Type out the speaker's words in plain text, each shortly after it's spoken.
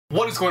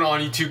What is going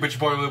on YouTube? It's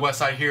your boy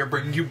Westside here,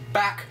 bringing you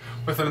back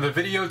with another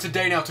video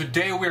today. Now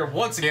today we are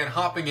once again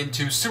hopping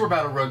into Super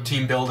Battle Road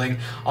team building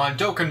on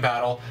Dokkan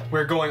Battle.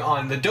 We're going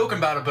on the Dokkan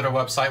Battle Builder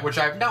website, which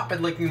I have not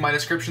been linking in my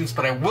descriptions,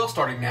 but I will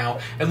starting now,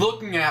 and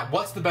looking at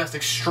what's the best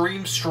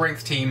extreme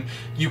strength team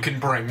you can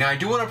bring. Now I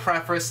do want to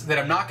preface that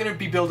I'm not going to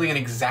be building an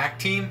exact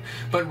team,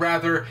 but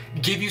rather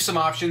give you some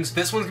options.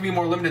 This one's going to be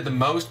more limited than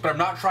most, but I'm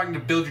not trying to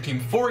build your team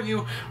for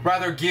you,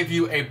 rather give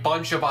you a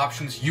bunch of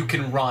options you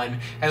can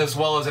run, as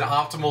well as an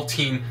optimal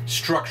team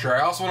structure.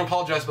 I also want to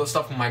apologize about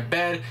stuff on my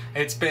bed.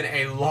 It's been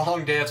a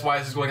long day, that's why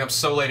this is going up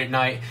so late at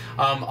night.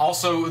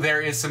 Also,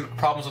 there is some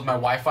problems with my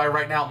Wi-Fi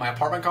right now at my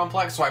apartment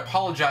complex, so I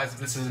apologize if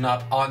this isn't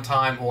up on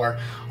time or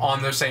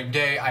on the same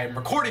day. I am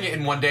recording it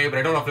in one day, but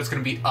I don't know if it's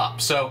going to be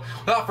up. So,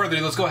 without further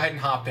ado, let's go ahead and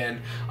hop in.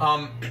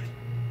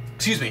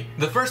 Excuse me.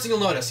 The first thing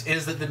you'll notice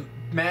is that the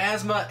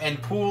miasma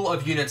and pool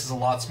of units is a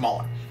lot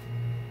smaller.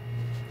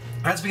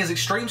 That's because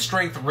Extreme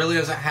Strength really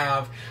doesn't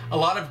have a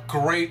lot of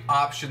great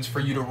options for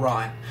you to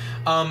run.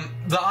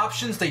 The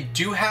options they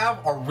do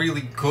have are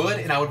really good,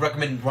 and I would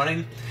recommend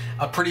running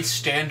a pretty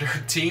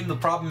standard team. The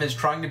problem is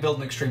trying to build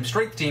an Extreme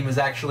Strength team is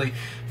actually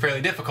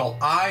fairly difficult.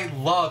 I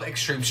love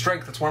Extreme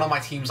Strength. It's one of my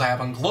teams I have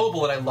on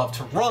Global that I love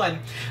to run.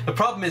 The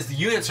problem is the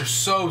units are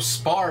so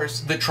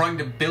sparse that trying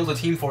to build a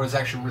team for it is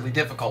actually really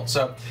difficult.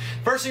 So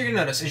first thing you're going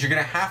to notice is you're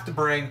going to have to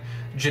bring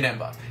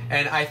Janemba.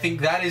 And I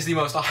think that is the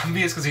most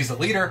obvious because he's the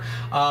leader.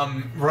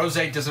 Rose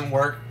doesn't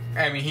work.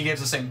 I mean, he gives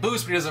the same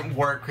boost, but he doesn't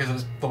work because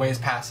of the way his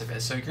passive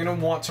is. So you're going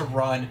to want to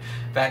run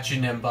that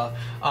Janemba.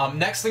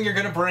 Next thing you're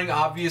going to bring,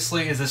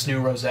 obviously, is this new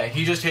Rose.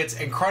 He just hits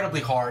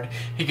incredibly hard.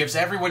 He gives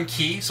everyone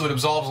key, so it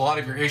absolves a lot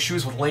of your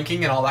issues with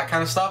linking and all that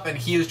kind of stuff, and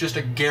he is just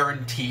a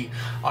guarantee.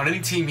 On any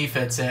team he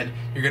fits in,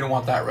 you're going to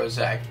want that Rose.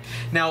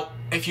 Now,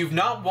 if you've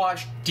not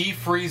watched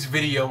D-Free's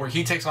video where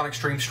he takes on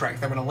Extreme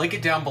Strength, I'm going to link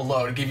it down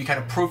below to give you kind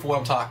of proof of what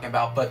I'm talking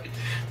about, but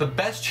the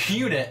best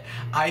unit,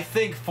 I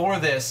think, for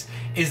this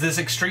is this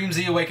Extreme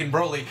Z Awakened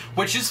Broly,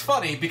 which is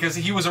funny because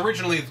he was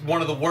originally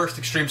one of the worst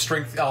Extreme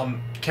Strength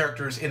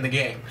characters in the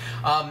game.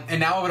 And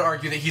now I would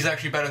argue that he's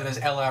actually better than his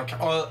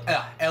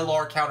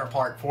LR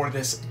counterpart for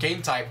this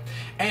game type,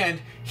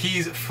 and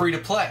he's free to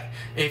play.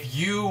 If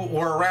you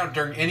were around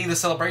during any of the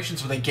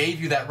celebrations where they gave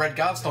you that red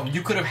Godstone,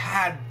 you could have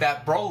had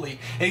that Broly,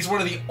 and he's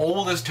one of the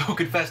oldest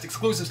Dokkan Fest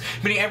exclusives,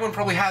 meaning everyone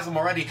probably has them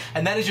already,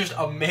 and that is just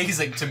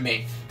amazing to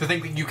me, to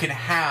think that you can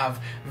have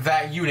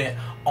that unit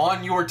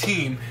on your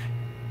team.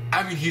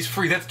 I mean, he's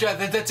free.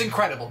 That's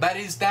incredible. That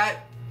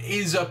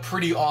is a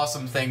pretty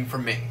awesome thing for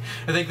me.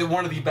 I think that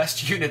one of the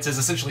best units is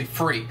essentially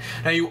free.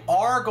 Now, you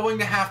are going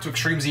to have to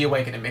Extreme Z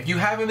Awaken him. If you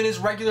have him in his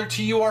regular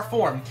TUR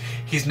form,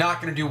 he's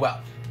not going to do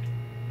well.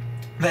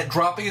 That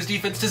dropping his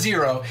defense to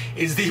 0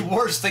 is the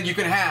worst thing you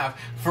can have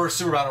for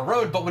Super Battle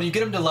Road, but when you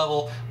get him to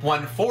level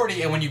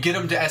 140 and when you get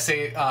him to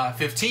SA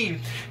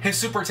 15, his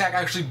super attack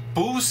actually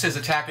boosts his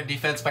attack and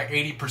defense by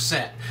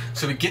 80%.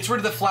 So he gets rid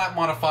of the flat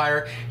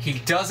modifier, he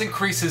does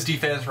increase his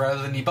defense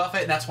rather than debuff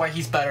it, and that's why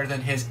he's better than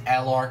his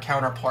LR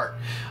counterpart.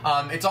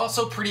 It's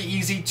also pretty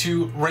easy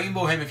to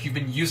rainbow him if you've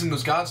been using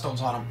those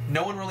Godstones on him.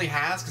 No one really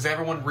has, because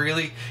everyone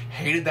really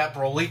hated that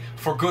Broly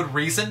for good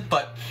reason,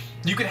 but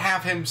you could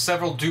have him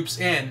several dupes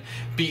in,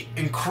 be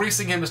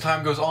increasing him as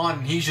time goes on,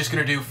 and he's just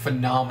going to do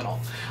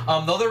phenomenal. The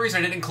other reason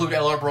I didn't include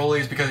LR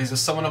Broly is because he's a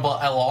summonable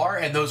LR,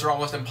 and those are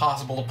almost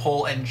impossible to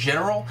pull in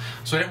general,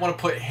 so I didn't want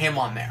to put him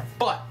on there.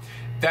 But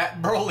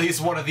that Broly is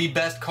one of the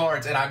best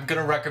cards, and I'm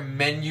going to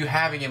recommend you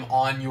having him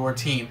on your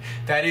team.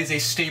 That is a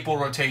staple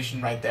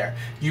rotation right there.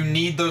 You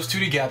need those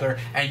two together,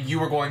 and you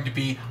are going to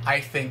be,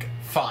 I think,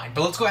 fine.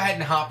 But let's go ahead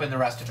and hop in the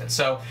rest of it.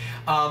 So,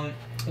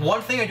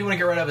 one thing I do want to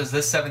get rid of is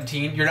this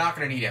 17. You're not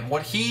going to need him.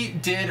 What he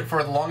did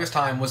for the longest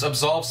time was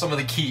absolve some of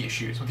the key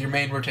issues with your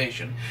main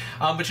rotation.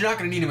 But you're not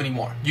going to need him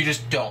anymore. You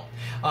just don't.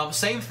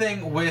 Same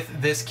thing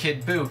with this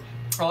Kid Buu.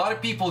 A lot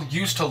of people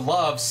used to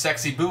love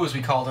Sexy Buu, as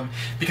we called him,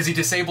 because he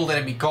disabled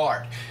enemy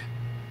guard.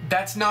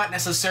 That's not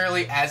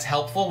necessarily as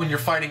helpful when you're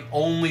fighting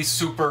only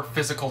super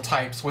physical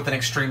types with an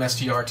Extreme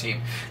STR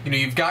team. You know,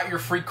 you've got your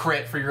free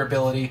crit for your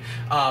ability,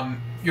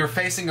 you're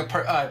facing an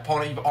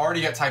opponent you've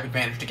already got type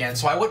advantaged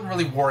against, so I wouldn't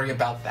really worry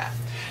about that.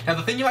 Now,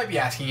 the thing you might be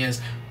asking is,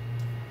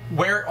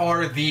 where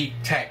are the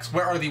tanks?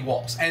 Where are the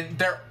walls? And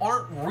there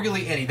aren't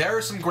really any. There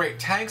are some great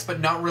tanks,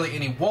 but not really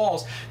any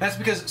walls. That's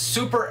because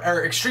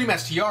Extreme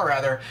STR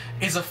rather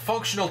is a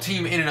functional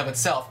team in and of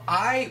itself.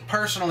 I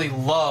personally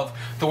love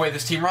the way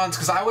this team runs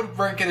because I would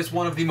rank it as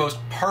one of the most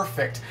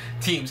perfect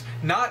teams.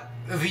 Not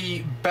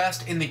the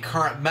best in the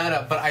current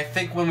meta, but I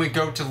think when we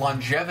go to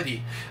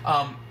longevity,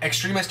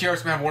 Extreme STR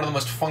is going to have one of the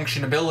most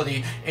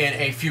functionability in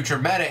a future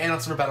meta and on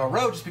Super Battle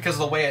Road just because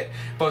of the way it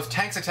both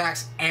tanks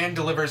attacks and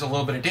delivers a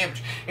little bit of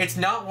damage. It's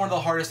not one of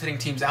the hardest hitting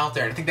teams out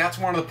there, and I think that's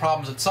one of the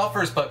problems it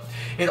suffers, but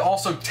it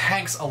also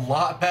tanks a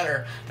lot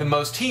better than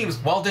most teams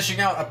while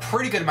dishing out a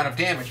pretty good amount of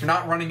damage. You're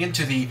not running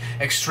into the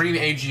extreme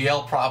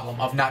AGL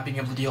problem of not being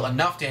able to deal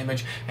enough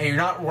damage, and you're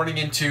not running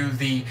into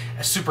the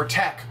super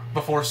tech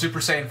before Super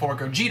Saiyan 4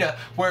 Gogeta,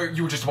 where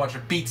you were just a bunch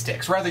of beat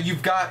sticks. Rather,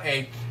 you've got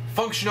a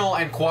functional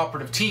and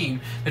cooperative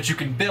team that you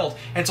can build,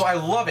 and so I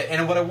love it.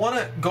 And what I want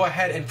to go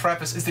ahead and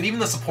preface is that even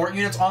the support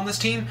units on this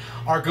team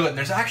are good. And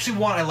there's actually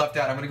one I left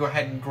out I'm going to go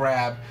ahead and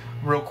grab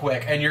real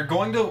quick, and you're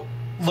going to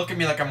look at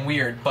me like I'm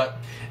weird, but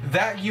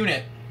that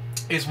unit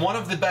is one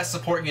of the best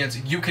support units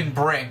you can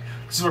bring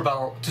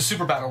to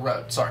Super Battle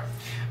Road. Sorry.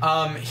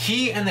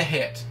 He and the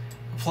Hit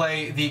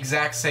play the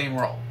exact same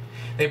role.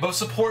 They both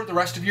support the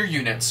rest of your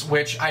units,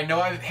 which I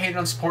know I've hated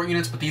on support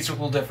units, but these are a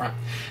little different.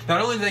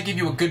 Not only do they give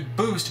you a good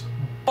boost,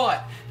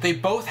 but they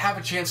both have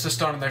a chance to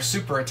stun on their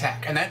super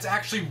attack, and that's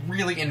actually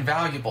really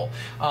invaluable.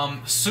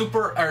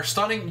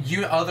 Stunning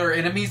other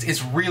enemies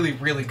is really,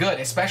 really good,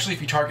 especially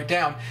if you target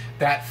down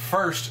that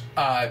first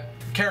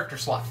character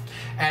slot.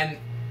 And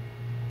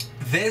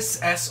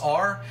this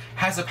SR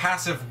has a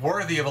passive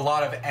worthy of a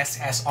lot of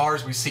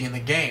SSRs we see in the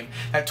game.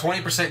 That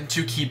 20% and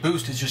 2 key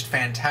boost is just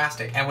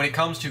fantastic. And when it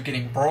comes to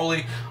getting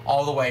Broly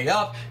all the way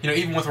up, you know,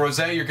 even with Rose,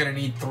 you're going to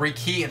need 3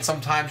 key, and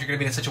sometimes you're going to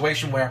be in a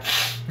situation where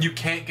you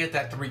can't get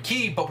that 3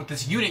 key, but with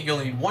this unit you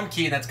only need 1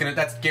 key, and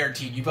that's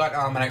guaranteed. You've got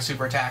automatic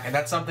super attack, and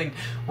that's something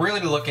really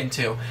to look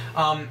into.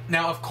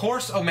 Now, of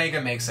course, Omega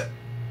makes it.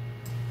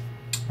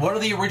 One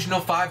of the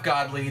original 5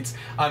 God Leads.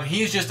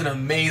 He's just an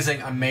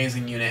amazing,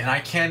 amazing unit, and I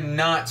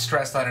cannot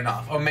stress that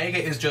enough. Omega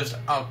is just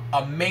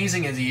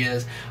amazing as he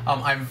is.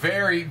 I'm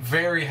very,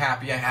 very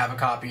happy I have a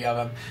copy of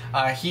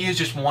him. He is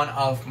just one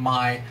of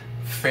my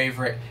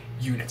favorite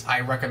units. I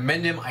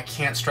recommend him. I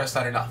can't stress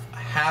that enough.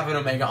 Have an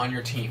Omega on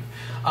your team.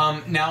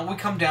 Now we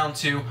come down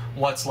to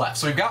what's left.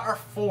 So we've got our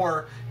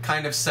 4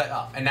 kind of set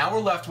up, and now we're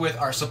left with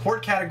our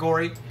support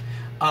category.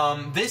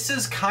 This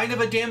is kind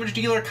of a damage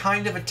dealer,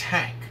 kind of a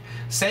tank.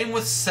 Same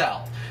with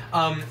Cell.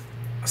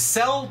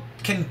 Cell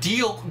can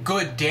deal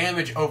good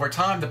damage over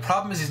time. The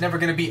problem is he's never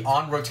going to be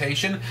on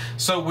rotation,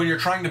 so when you're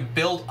trying to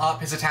build up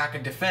his attack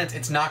and defense,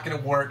 it's not going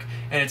to work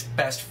in its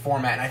best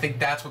format, and I think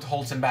that's what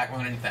holds him back more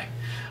than anything.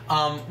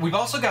 We've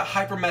also got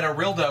Hyper Meta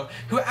Rildo,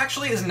 who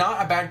actually is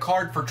not a bad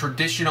card for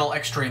traditional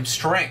extreme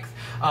strength.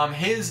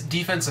 His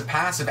defensive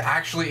passive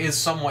actually is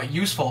somewhat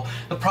useful.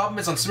 The problem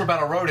is on Super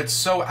Battle Road it's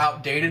so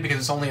outdated because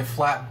it's only a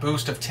flat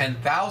boost of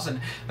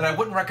 10,000 that I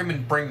wouldn't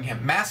recommend bringing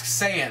him. Mask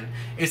Saiyan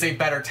is a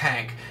better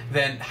tank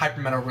than Hyper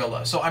Meta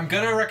Rildo, so I'm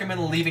going to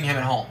recommend leaving him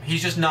at home.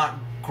 He's just not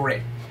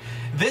great.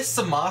 This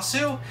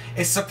Zamasu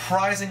is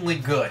surprisingly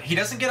good. He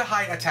doesn't get a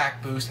high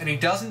attack boost, and he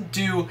doesn't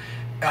do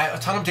a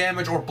ton of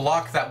damage or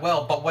block that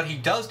well, but what he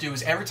does do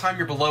is every time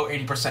you're below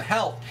 80%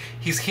 health,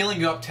 he's healing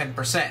you up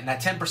 10%, and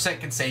that 10%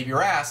 can save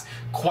your ass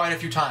quite a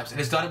few times. It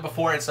has done it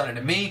before, it's done it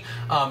to me.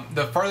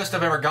 The furthest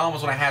I've ever gone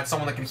was when I had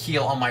someone that can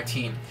heal on my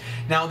team.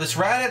 Now, this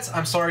Raditz,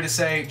 I'm sorry to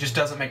say, just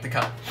doesn't make the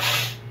cut.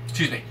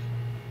 Excuse me.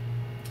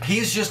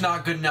 He's just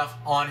not good enough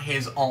on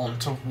his own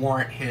to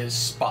warrant his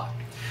spot.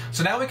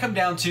 So now we come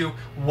down to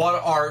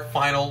what our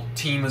final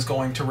team is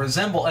going to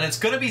resemble, and it's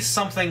going to be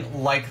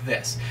something like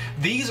this.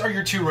 These are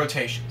your 2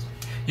 rotations.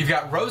 You've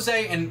got Rose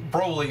and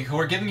Broly, who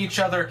are giving each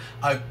other,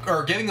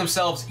 or giving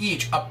themselves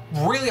each a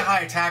really high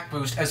attack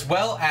boost as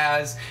well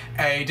as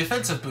a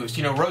defensive boost.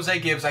 You know, Rose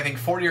gives, I think,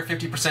 40 or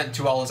 50%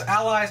 to all his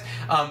allies.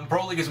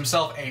 Broly gives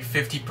himself a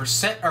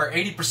 50%, or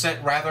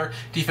 80% rather,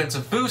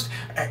 defensive boost.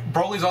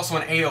 Broly's also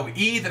an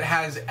AoE that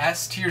has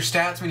S tier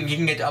stats, meaning he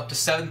can get up to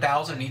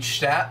 7,000 in each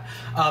stat.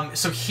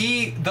 So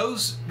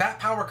that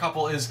power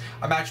couple is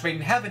a match made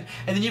in heaven.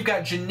 And then you've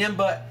got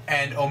Janemba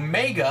and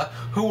Omega,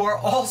 who are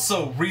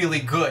also really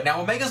good. Now,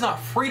 Omega's not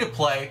free to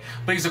play,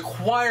 but he's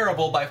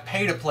acquirable by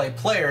pay-to-play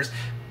players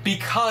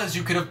because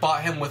you could have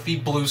bought him with the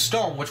Blue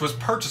Stone, which was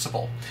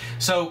purchasable.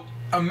 So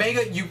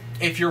Omega,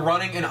 if you're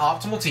running an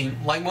optimal team,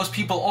 like most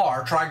people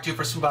are trying to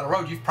for Super Battle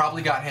Road, you've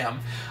probably got him.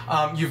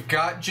 You've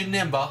got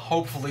Janemba,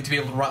 hopefully, to be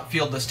able to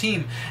field this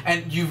team,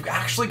 and you've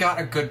actually got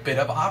a good bit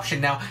of option.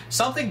 Now,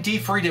 something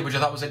D3 did, which I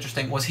thought was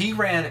interesting, was he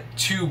ran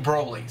 2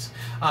 Brolys,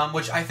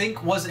 which I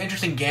think was an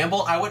interesting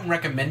gamble. I wouldn't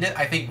recommend it.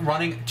 I think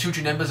running 2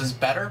 Janembas is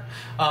better.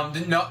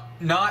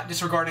 Not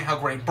disregarding how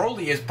great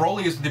Broly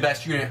is the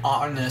best unit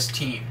on this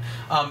team.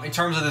 In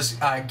terms of this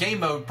game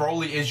mode,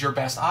 Broly is your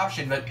best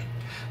option, but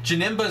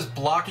Janemba's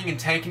blocking and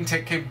tanking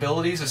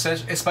capabilities,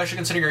 especially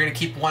considering you're going to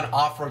keep one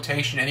off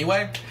rotation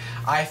anyway,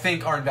 I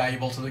think are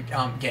invaluable to the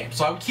game.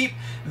 So I would keep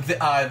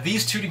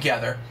these 2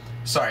 together.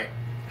 Sorry,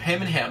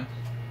 him and him.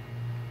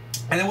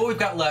 And then what we've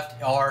got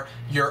left are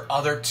your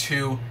other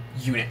 2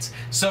 units.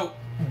 So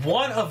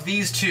one of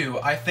these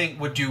 2, I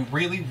think, would do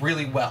really,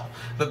 really well.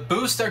 The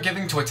boosts they're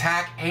giving to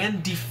attack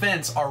and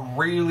defense are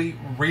really,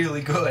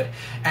 really good.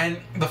 And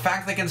the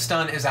fact they can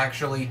stun is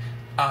actually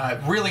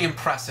really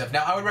impressive.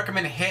 Now, I would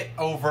recommend Hit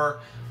over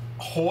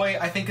Hoy,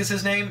 I think is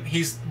his name.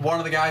 He's one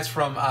of the guys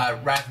from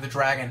Wrath of the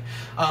Dragon.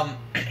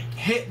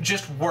 Hit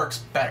just works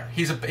better.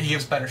 He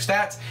gives better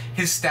stats.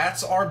 His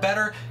stats are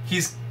better.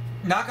 He's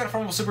not got a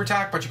formable super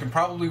attack, but you can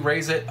probably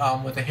raise it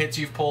with the hits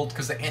you've pulled,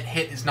 because the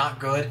hit is not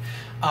good.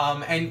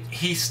 And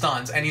he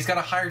stuns, and he's got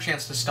a higher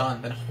chance to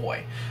stun than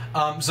Hoi.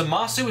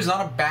 Zamasu is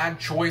not a bad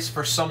choice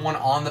for someone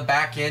on the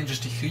back end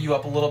just to heal you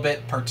up a little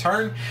bit per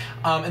turn.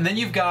 And then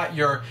you've got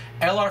your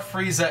LR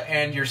Frieza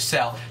and your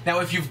Cell. Now,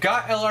 if you've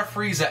got LR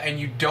Frieza and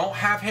you don't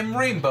have him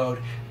rainbowed,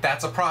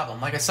 that's a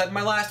problem. Like I said in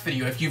my last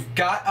video, if you've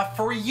got a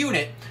free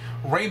unit,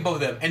 rainbow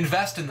them,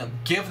 invest in them,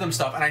 give them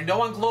stuff. And I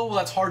know on Global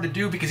that's hard to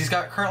do because he's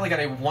currently got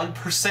a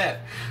 1%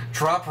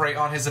 drop rate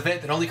on his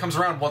event that only comes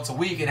around once a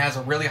week and has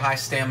a really high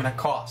stamina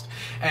cost.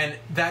 And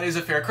that is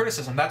a fair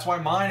criticism. That's why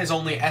mine is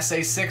only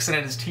SA6 and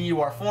in his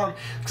TUR form,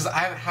 because I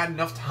haven't had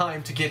enough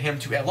time to get him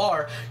to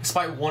LR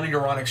despite wanting to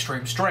run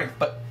Extreme Strength.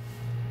 But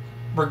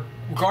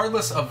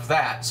regardless of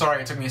that,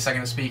 sorry it took me a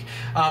second to speak,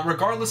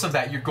 regardless of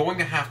that, you're going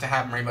to have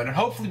him rainbowed. And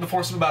hopefully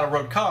before Super Battle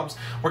Road comes,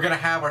 we're going to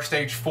have our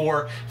Stage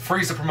 4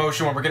 Frieza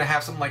promotion where we're going to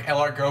have something like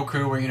LR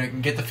Goku where, you know, you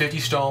can get the 50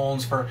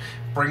 stones for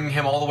bringing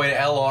him all the way to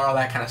LR, all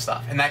that kind of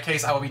stuff. In that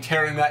case, I will be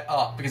tearing that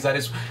up because that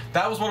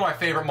was one of my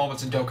favorite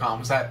moments in Dokkan,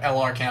 was that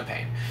LR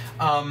campaign.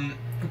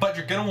 But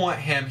you're going to want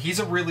him. He's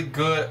a really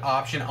good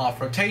option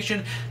off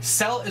rotation.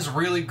 Cell is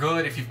really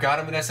good if you've got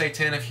him in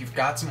SA10, if you've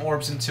got some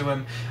orbs into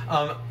him.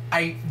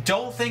 I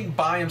don't think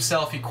by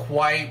himself he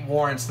quite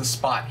warrants the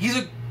spot. He's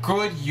a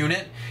good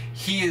unit.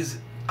 He is,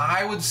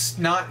 I would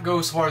not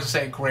go so far as to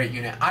say a great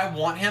unit. I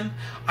want him.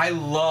 I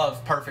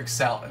love Perfect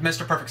Cell,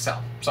 Mr. Perfect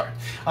Cell, sorry,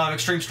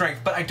 Extreme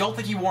Strength, but I don't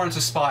think he warrants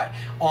a spot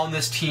on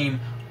this team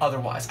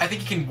otherwise. I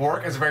think he can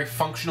work as a very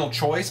functional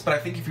choice, but I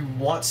think if you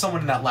want someone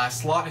in that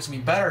last slot who's going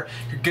to be better,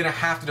 you're going to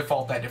have to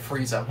default that to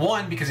Frieza.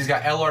 One, because he's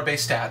got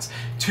LR-based stats.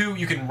 Two,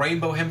 you can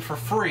rainbow him for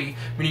free,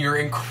 meaning you're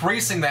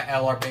increasing that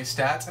LR-based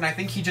stats, and I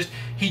think he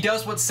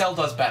does what Cell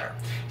does better.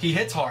 He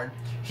hits hard,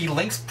 he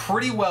links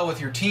pretty well with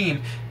your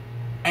team,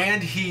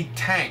 and he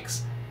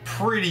tanks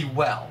pretty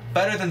well.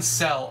 Better than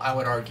Cell, I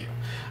would argue.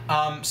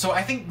 So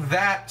I think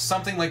that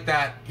something like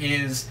that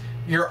is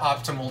your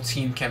optimal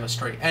team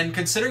chemistry. And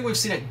considering we've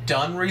seen it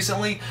done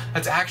recently,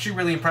 that's actually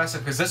really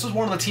impressive because this was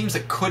one of the teams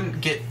that couldn't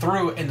get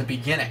through in the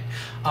beginning.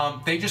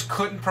 They just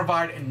couldn't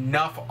provide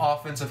enough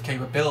offensive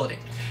capability.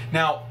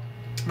 Now,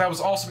 that was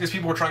also because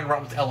people were trying to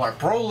run with LR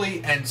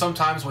Broly and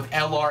sometimes with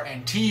LR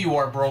and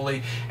TUR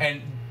Broly,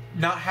 and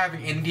not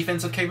having any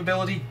defensive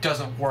capability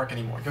doesn't work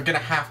anymore. You're going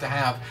to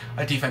have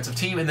a defensive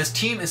team, and this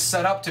team is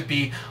set up to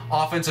be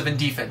offensive and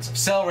defensive.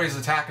 Cell raises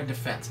attack and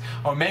defense.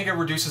 Omega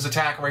reduces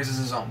attack, raises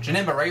his own.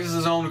 Janemba raises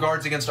his own,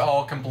 guards against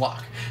all, can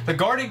block. The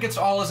guarding against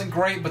all isn't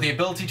great, but the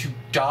ability to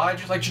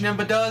dodge like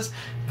Janemba does,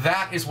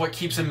 that is what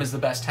keeps him as the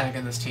best tank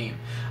in this team.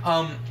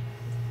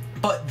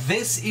 But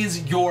this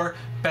is your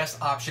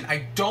best option.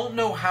 I don't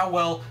know how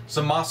well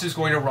Zamasu's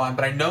going to run,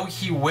 but I know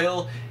he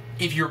will.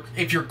 If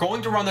you're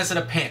going to run this in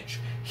a pinch,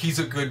 he's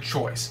a good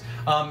choice.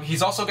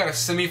 He's also got a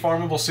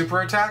semi-farmable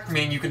super attack,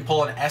 meaning you can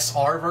pull an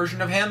SR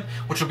version of him,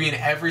 which will be in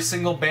every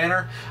single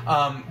banner,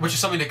 which is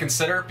something to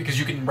consider because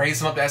you can raise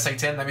him up to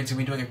SA10. That means you'll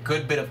be doing a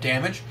good bit of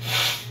damage.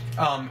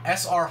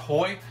 SR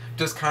Hoi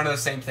does kind of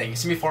the same thing. He's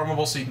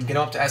semi-farmable, so you can get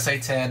him up to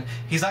SA10.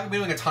 He's not going to be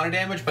doing a ton of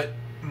damage, but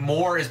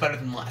more is better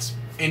than less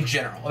in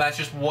general. That's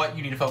just what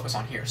you need to focus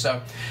on here.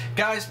 So,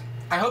 guys,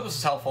 I hope this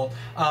is helpful.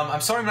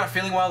 I'm sorry I'm not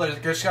feeling well. There's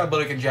just got a bit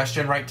of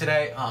congestion right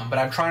today, but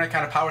I'm trying to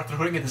kind of power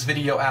through and get this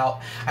video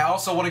out. I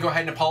also want to go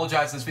ahead and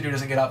apologize this video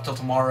doesn't get up till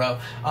tomorrow.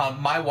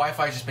 My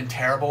Wi-Fi has just been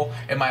terrible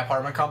in my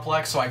apartment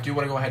complex, so I do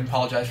want to go ahead and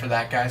apologize for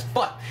that, guys.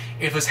 But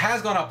if this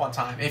has gone up on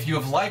time, if you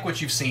have liked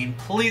what you've seen,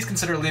 please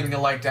consider leaving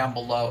a like down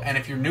below. And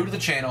if you're new to the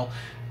channel,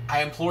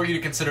 I implore you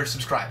to consider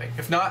subscribing.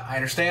 If not, I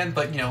understand,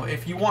 but you know,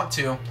 if you want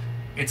to,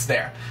 it's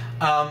there.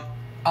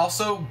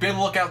 Also, be on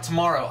the lookout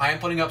tomorrow. I am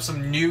putting up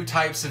some new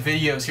types of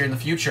videos here in the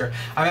future.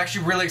 I'm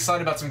actually really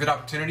excited about some good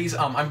opportunities.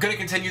 I'm going to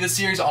continue this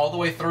series all the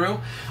way through,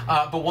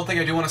 but one thing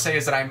I do want to say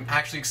is that I'm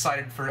actually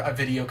excited for a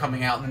video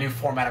coming out in the new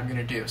format I'm going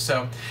to do.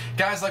 So,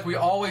 guys, like we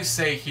always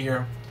say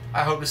here,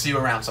 I hope to see you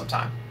around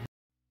sometime.